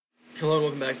Hello and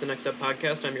welcome back to the Next Step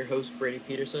Podcast. I'm your host, Brady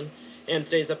Peterson. And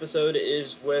today's episode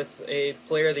is with a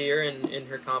player of the year in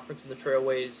her conference in the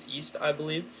Trailways East, I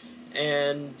believe.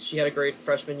 And she had a great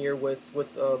freshman year with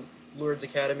Lourdes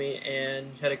Academy and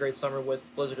had a great summer with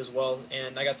Blizzard as well.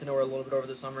 And I got to know her a little bit over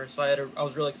the summer. So I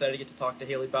was really excited to get to talk to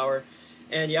Hailee Bauer.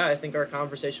 And yeah, I think our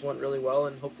conversation went really well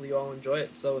and hopefully you all enjoy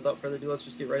it. So without further ado, let's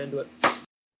just get right into it.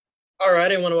 All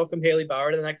right, I want to welcome Hailee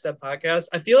Bauer to the Next Step Podcast.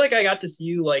 I feel like I got to see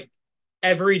you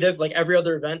every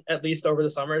other event at least over the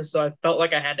summer, so I felt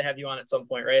like I had to have you on at some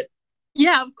point, right?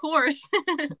 Yeah, of course.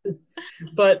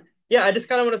 But yeah, I just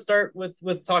kind of want to start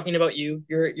with talking about you.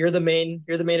 You're the main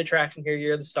attraction here.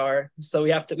 You're the star, so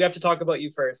we have to talk about you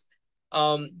first.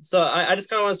 So I just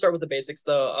kind of want to start with the basics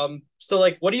though. So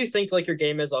like, what do you think like your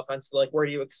game is offensively? Like, where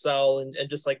do you excel, and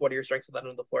just like what are your strengths of that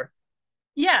on the floor?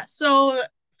 Yeah, so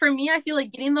for me, I feel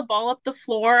like getting the ball up the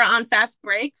floor on fast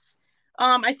breaks.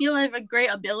 I feel I have a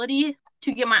great ability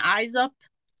to get my eyes up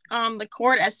the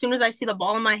court as soon as I see the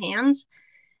ball in my hands,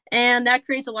 and that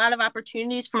creates a lot of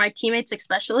opportunities for my teammates,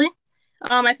 especially.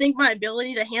 I think my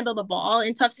ability to handle the ball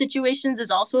in tough situations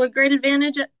is also a great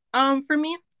advantage for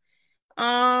me.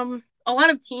 A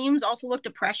lot of teams also look to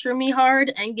pressure me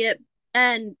hard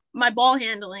and my ball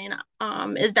handling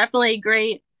is definitely a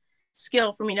great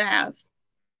skill for me to have.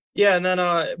 Yeah, and then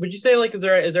would you say like is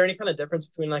there any kind of difference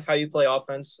between like how you play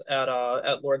offense at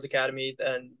Lord's Academy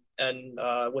and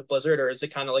with Blizzard, or is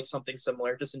it kind of like something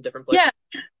similar, just in different places?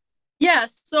 Yeah, yeah.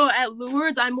 So at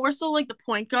Lourdes, I'm more so like the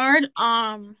point guard.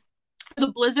 For the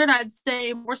Blizzard, I'd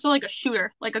say more so like a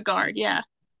shooter, like a guard. Yeah.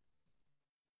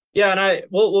 Yeah, and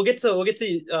we'll get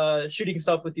to shooting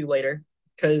stuff with you later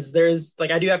because there's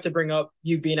like I do have to bring up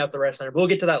you being at the ref center, but we'll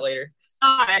get to that later.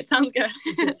 All right, sounds good.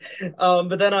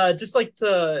 But then just like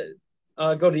to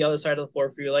go to the other side of the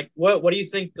floor for you, like what do you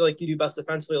think like you do best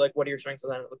defensively? Like what are your strengths on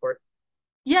that end of the court?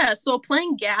 Yeah. So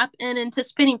playing gap and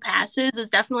anticipating passes is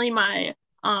definitely my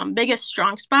biggest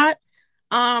strong spot.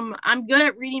 I'm good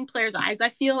at reading players' eyes, I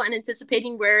feel, and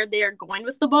anticipating where they are going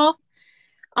with the ball.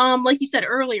 Like you said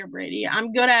earlier, Brady,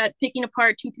 I'm good at picking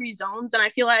apart 2-3 zones, and I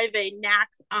feel I have a knack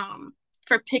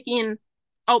for picking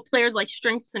out players like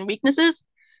strengths and weaknesses.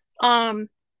 Um,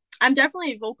 I'm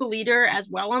definitely a vocal leader as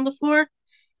well on the floor,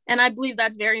 and I believe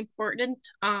that's very important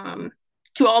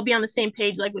to all be on the same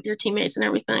page, like with your teammates and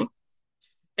everything.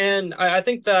 And I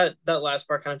think that that last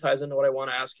part kind of ties into what I want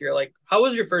to ask here. Like, how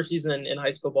was your first season in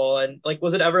high school ball? And like,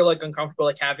 was it ever like uncomfortable,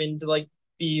 like having to like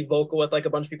be vocal with like a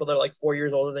bunch of people that are like 4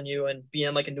 years older than you and be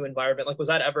in like a new environment? Like, was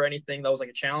that ever anything that was like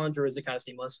a challenge, or was it kind of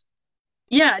seamless?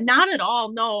 Yeah, not at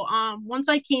all. No. Once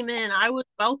I came in, I was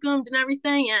welcomed and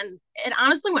everything, and it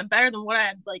honestly went better than what I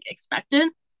had like expected.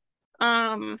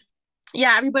 Um,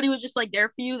 yeah, everybody was just like there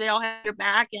for you. They all had your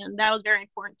back, and that was very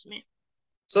important to me.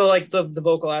 So like the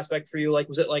vocal aspect for you, like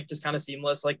was it like just kind of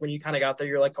seamless? Like when you kind of got there,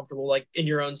 you're like comfortable like in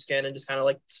your own skin and just kind of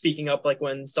like speaking up like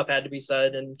when stuff had to be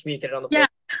said and communicated on the floor.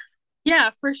 Yeah, yeah,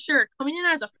 for sure. Coming in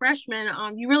as a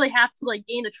freshman, you really have to like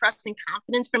gain the trust and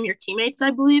confidence from your teammates,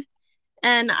 I believe.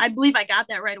 And I believe I got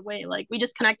that right away. Like we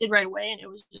just connected right away, and it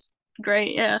was just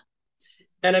great. Yeah.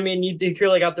 And I mean, you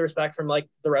clearly got the respect from like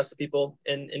the rest of the people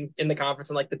in the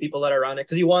conference and like the people that are around it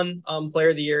because you won Player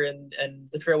of the Year and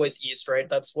the Trailways East, right?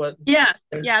 That's what. Yeah,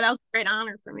 yeah, that was a great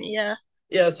honor for me. Yeah.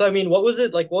 Yeah. So I mean, what was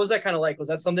it like? What was that kind of like? Was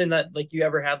that something that like you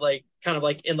ever had like kind of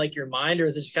like in like your mind, or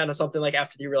is it just kind of something like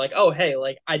after you were like, oh hey,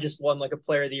 like I just won like a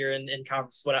Player of the Year in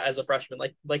conference when as a freshman?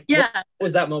 Like what Yeah,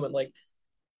 was that moment like?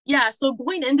 yeah. So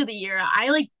going into the year,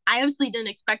 I obviously didn't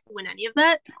expect to win any of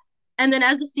that. And then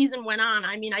as the season went on,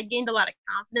 I mean, I gained a lot of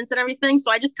confidence and everything. So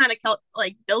I just kind of kept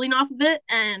like building off of it.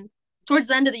 And towards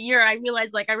the end of the year, I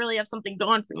realized like I really have something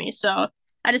going for me. So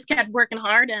I just kept working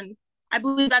hard, and I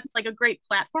believe that's like a great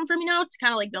platform for me now to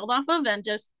kind of like build off of and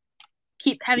just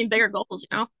keep having bigger goals,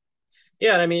 you know?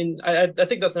 Yeah, and I mean, I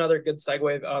think that's another good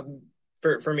segue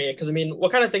for me because I mean,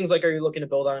 what kind of things like are you looking to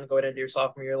build on going into your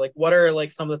sophomore year? Like, what are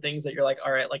like some of the things that you're like,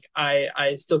 all right, like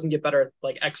I still can get better at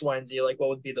like X, Y, and Z. Like, what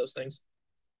would be those things?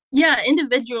 Yeah,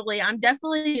 individually, I'm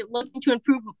definitely looking to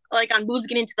improve like on moves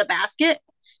getting to the basket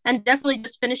and definitely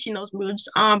just finishing those moves.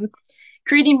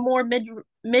 Creating more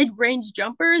mid range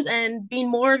jumpers and being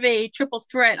more of a triple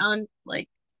threat on like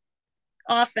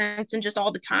offense and just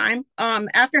all the time.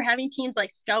 After having teams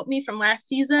like scout me from last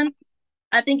season,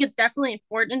 I think it's definitely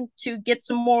important to get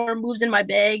some more moves in my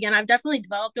bag, and I've definitely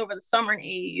developed over the summer in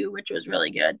AAU, which was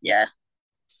really good. Yeah.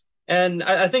 And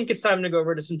I think it's time to go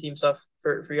over to some team stuff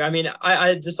for you. I mean,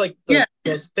 I just like the Yeah.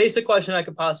 most basic question I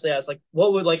could possibly ask, like,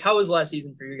 how was last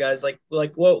season for you guys? Like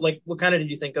what kind of did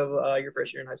you think of your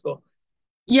first year in high school?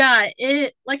 Yeah,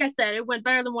 it like I said, it went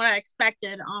better than what I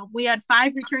expected. We had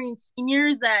five returning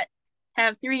seniors that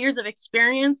have 3 years of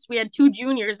experience. We had 2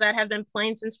 juniors that have been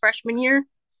playing since freshman year,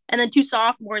 and then 2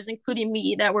 sophomores, including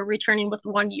me, that were returning with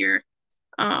 1 year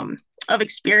um, of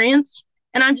experience.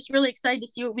 And I'm just really excited to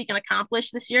see what we can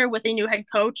accomplish this year with a new head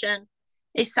coach and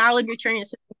a solid returning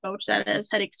assistant coach that has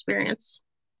had experience.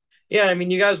 Yeah, I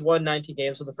mean, you guys won 19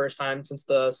 games for the first time since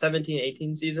the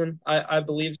 17-18 season, I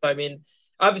believe. So, I mean,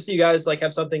 obviously, you guys like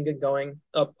have something good going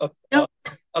Yep.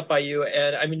 up by you,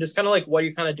 and I mean, just kind of like what are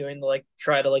you kind of doing to like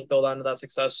try to like build onto that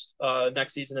success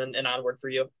next season and onward for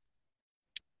you.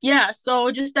 Yeah,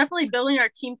 so just definitely building our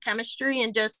team chemistry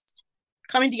and just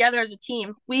coming together as a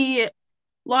team. We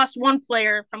lost one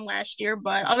player from last year,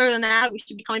 but other than that, we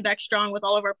should be coming back strong with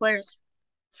all of our players.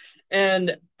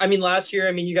 And I mean, last year,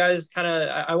 I mean, you guys kind of,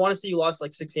 I want to say you lost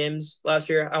like 6 games last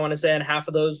year. I want to say, and half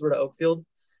of those were to Oakfield.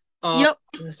 Um, Yep.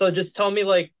 so just tell me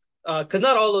like, because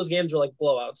not all those games were like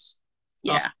blowouts.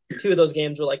 Um, Yeah. two of those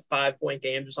games were like 5 point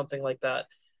games or something like that.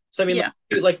 So I mean, Yeah.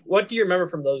 like what do you remember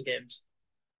from those games?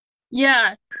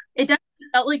 Yeah. It definitely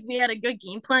felt like we had a good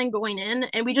game plan going in,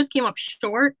 and we just came up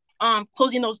short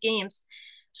closing those games.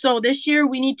 So this year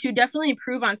we need to definitely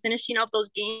improve on finishing out those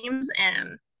games,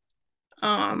 and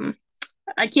um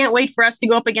I can't wait for us to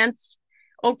go up against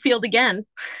Oakfield again.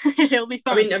 It'll be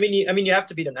I fun. mean, you have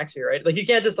to beat them next year, right? Like you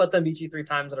can't just let them beat you 3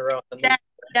 times in a row and lose. Yeah,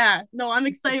 yeah. No, I'm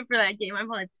excited for that game. I'm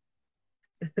hyped.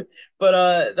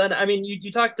 But then I mean,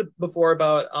 you talked before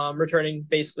about returning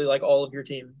basically like all of your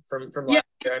team from Yeah, last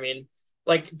year. I mean,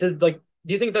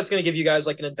 do you think that's going to give you guys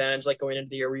like an advantage like going into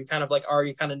the year where you kind of like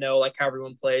already kind of know like how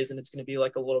everyone plays and it's going to be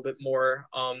like a little bit more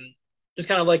just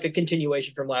kind of like a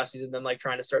continuation from last season than like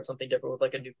trying to start something different with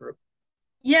like a new group.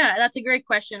 yeah, that's a great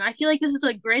question. I feel like this is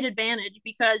a great advantage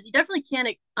because you definitely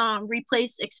can't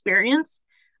replace experience.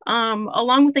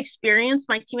 Along with experience,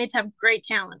 my teammates have great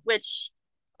talent, which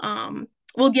um,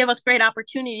 will give us great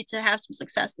opportunity to have some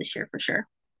success this year for sure.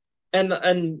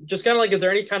 And just kind of like, is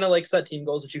there any kind of like set team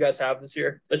goals that you guys have this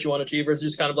year that you want to achieve, or is it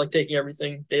just kind of like taking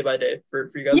everything day by day for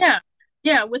you guys? Yeah,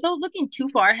 yeah. Without looking too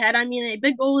far ahead, I mean, a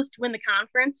big goal is to win the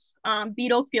conference,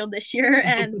 beat Oakfield this year,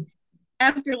 and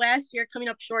after last year coming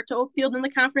up short to Oakfield in the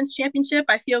conference championship,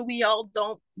 I feel we all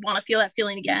don't want to feel that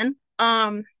feeling again.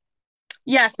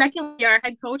 Yeah. Secondly, our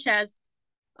head coach has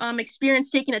experience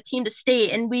taking a team to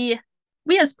state, and we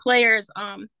as players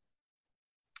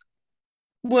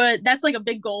would that's like a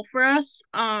big goal for us.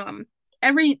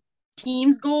 Every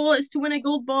team's goal is to win a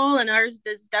gold ball, and ours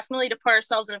is definitely to put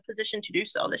ourselves in a position to do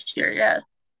so this year. Yeah.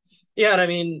 Yeah, and I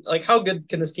mean, like, how good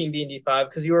can this team be in D5?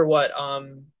 Because you were what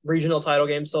regional title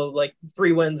game, so like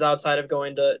 3 wins outside of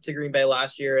going to Green Bay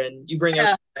last year, and you bring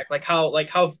Yeah. everything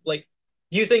back. Like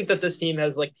do you think that this team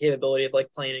has like the capability of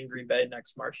like playing in Green Bay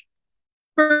next March?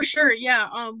 For sure,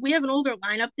 yeah. We have an older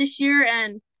lineup this year,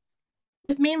 and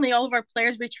with mainly all of our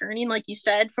players returning, like you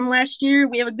said, from last year,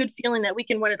 we have a good feeling that we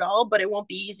can win it all, but it won't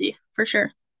be easy for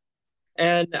sure.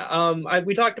 And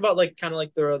we talked about like kind of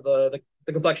like the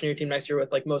complexion of your team next year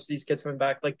with like most of these kids coming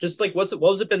back. Like just like what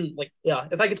has it been like? Yeah,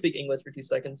 if I could speak English for 2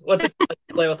 seconds, what's it like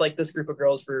to play with like this group of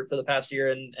girls for the past year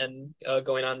and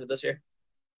going on to this year?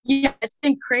 Yeah, it's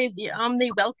been crazy.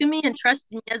 They welcomed me and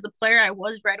trusted me as the player I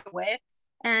was right away.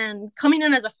 And coming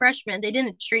in as a freshman, they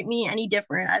didn't treat me any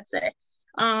different, I'd say.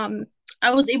 Um,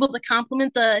 I was able to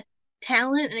complement the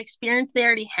talent and experience they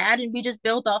already had, and we just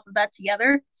built off of that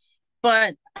together.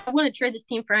 But I wouldn't trade this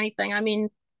team for anything. I mean,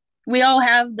 we all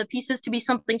have the pieces to be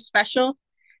something special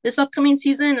this upcoming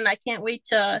season, and I can't wait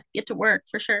to get to work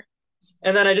for sure.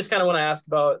 And then I just kind of want to ask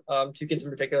about 2 kids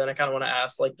in particular, and I kind of want to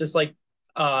ask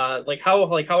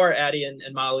how are Addie and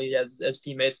Molly as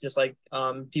teammates, just like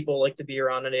people like to be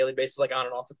around on a daily basis, like on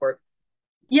and off the court.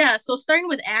 Yeah, so starting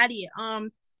with Addie,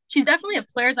 she's definitely a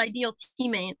player's ideal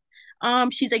teammate.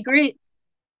 She's a great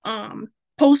um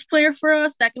post player for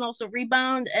us that can also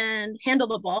rebound and handle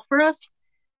the ball for us.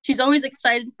 She's always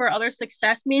excited for other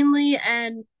success mainly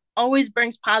and always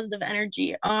brings positive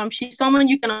energy. She's someone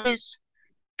you can always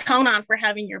count on for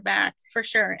having your back for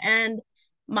sure. And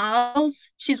Miles,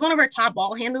 she's one of our top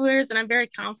ball handlers, and I'm very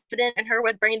confident in her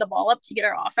with bringing the ball up to get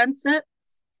our offense set.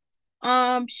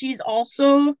 She's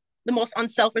also the most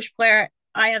unselfish player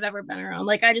I have ever been around.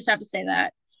 Like I just have to say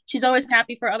that. She's always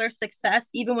happy for others' success,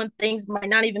 even when things might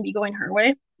not even be going her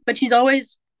way. But she has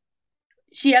always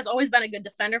been a good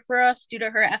defender for us due to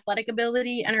her athletic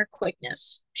ability and her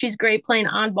quickness. She's great playing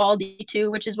on ball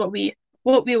D2, which is what we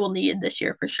will need this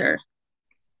year for sure.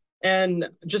 And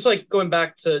just like going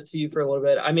back to you for a little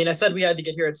bit, I mean, I said we had to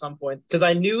get here at some point because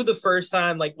I knew the first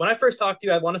time, like when I first talked to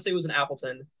you, I want to say it was in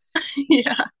Appleton.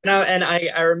 Yeah. And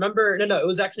I remember, no, it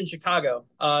was actually in Chicago.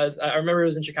 I remember it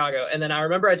was in Chicago. And then I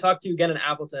remember I talked to you again in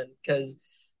Appleton because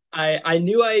I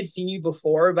knew I had seen you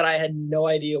before, but I had no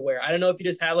idea where. I don't know if you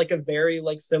just had like a very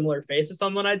like similar face to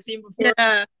someone I'd seen before.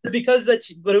 Yeah. But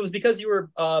it was because you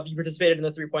participated in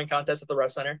the 3 point contest at the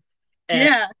Ref Center, and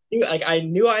Yeah. like I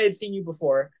knew I had seen you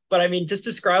before. But I mean, just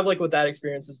describe like what that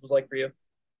experience was like for you.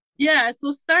 Yeah.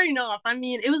 So starting off, I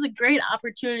mean, it was a great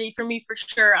opportunity for me for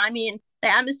sure. I mean, the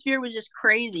atmosphere was just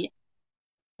crazy.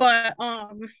 But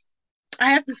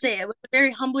I have to say it was a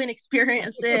very humbling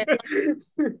experience.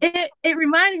 It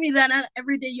reminded me that not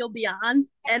every day you'll be on,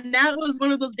 and that was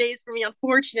one of those days for me,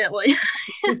 unfortunately.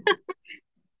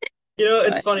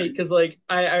 It's But funny because like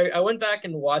I went back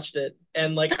and watched it,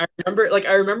 and I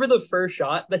remember the first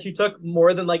shot that you took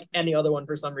more than like any other one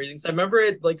for some reason. So I remember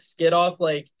it like skid off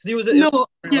like because it was no,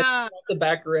 like yeah, off the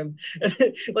back rim.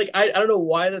 Like I don't know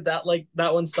why that like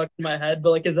that one stuck in my head, but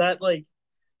like is that like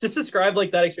just describe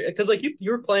like that experience because like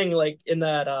you were playing like in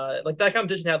that like that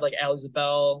competition had like Ali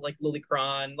Zabel, like Lily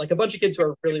Cron, like a bunch of kids who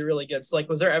are really really good. So like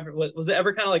was it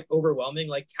ever kind of like overwhelming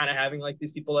like kind of having like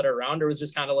these people that are around, or was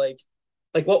just kind of like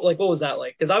what was that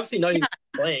like? Because obviously none of you yeah,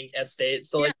 were playing at state,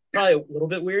 so yeah. like probably a little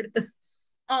bit weird.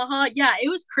 Uh-huh. Yeah, it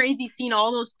was crazy seeing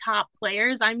all those top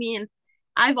players. I mean,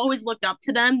 I've always looked up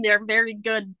to them. They're very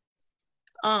good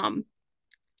um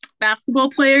basketball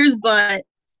players, but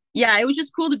yeah, it was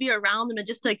just cool to be around them and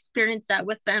just to experience that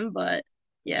with them. But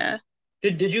yeah.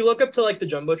 Did you look up to like the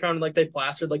jumbotron and like they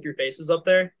plastered like your faces up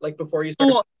there like before you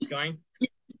started Oh, going?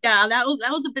 yeah, that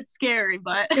was a bit scary,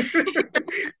 but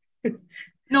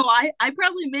no, I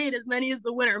probably made as many as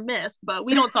the winner missed, but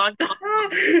we don't talk about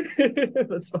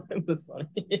That's fine. That's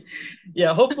funny.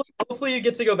 Yeah, hopefully you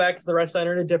get to go back to the Rush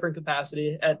Center in a different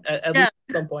capacity at yeah, least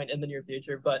some point in the near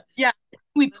future. But yeah.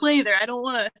 We play there. I don't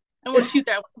want to shoot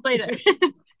there. I want to play there.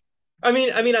 I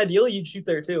mean, ideally you'd shoot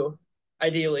there too.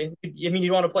 Ideally, I mean,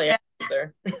 you'd want to play Yeah,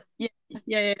 there. yeah,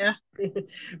 yeah, yeah.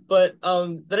 But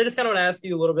then I just kind of want to ask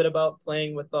you a little bit about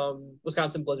playing with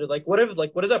Wisconsin Blizzard. What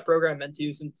has that program meant to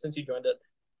you since you joined it?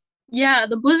 Yeah,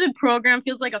 the Blizzard program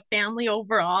feels like a family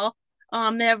overall.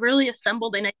 They have really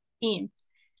assembled a nice team.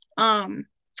 Um,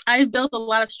 I've built a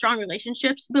lot of strong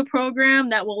relationships to the program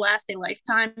that will last a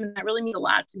lifetime, and that really means a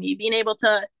lot to me. Being able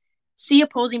to see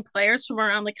opposing players from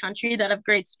around the country that have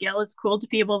great skill is cool to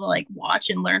be able to like watch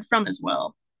and learn from as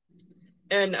well.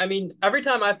 And I mean, every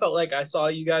time I felt like I saw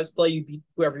you guys play, you beat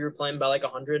whoever you were playing by like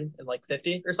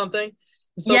 150 or something.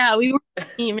 So Yeah, we were a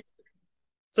team.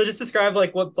 so just describe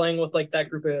like what playing with like that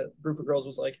group of girls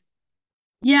was like.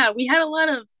 Yeah, we had a lot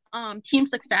of team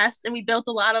success, and we built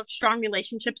a lot of strong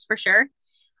relationships for sure.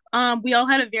 We all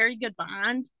had a very good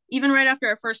bond, even right after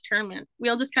our first tournament. We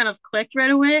all just kind of clicked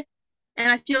right away,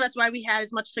 and I feel that's why we had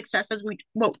as much success as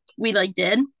we like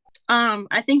did.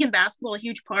 I think in basketball, a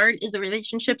huge part is the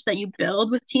relationships that you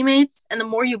build with teammates, and the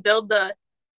more you build, the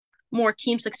more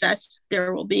team success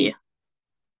there will be.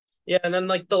 Yeah, and then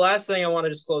like the last thing I want to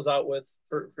just close out with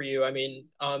for you. I mean,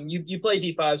 you play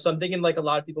D5, so I'm thinking like a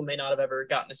lot of people may not have ever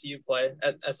gotten to see you play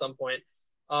at some point.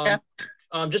 Yeah,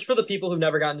 Um, just for the people who've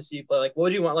never gotten to see you play, like what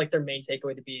would you want like their main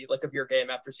takeaway to be like of your game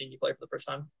after seeing you play for the first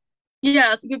time? yeah,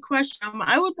 that's a good question.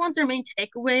 I would want their main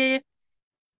takeaway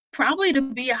probably to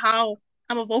be how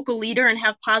I'm a vocal leader and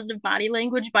have positive body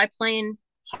language by playing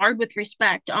hard with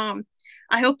respect.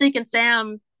 I hope they can say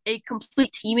I'm a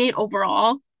complete teammate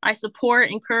overall. I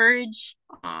support, encourage,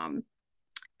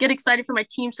 get excited for my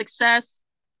team success.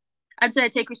 I'd say I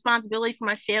take responsibility for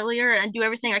my failure and do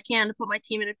everything I can to put my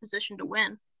team in a position to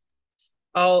win.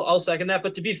 I'll second that.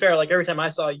 But to be fair, like every time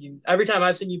I've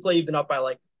seen you play, you've been up by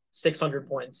like 600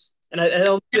 points, and I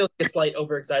don't feel like a slight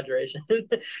over exaggeration.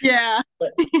 Yeah.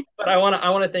 but but I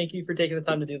want to thank you for taking the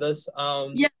time to do this. Yeah.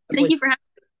 Thank Definitely. you for having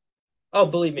Oh,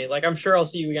 believe me, like I'm sure I'll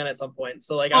see you again at some point.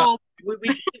 So like Oh, we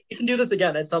can do this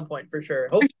again at some point for sure.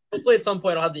 Hopefully at some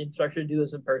point I'll have the infrastructure to do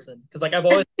this in person because like I've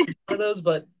always one of those,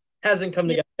 but hasn't come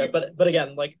yeah. together yet. But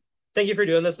again, like thank you for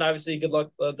doing this, and obviously good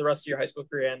luck the rest of your high school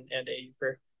career and AU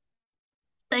career.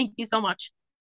 Thank you so much.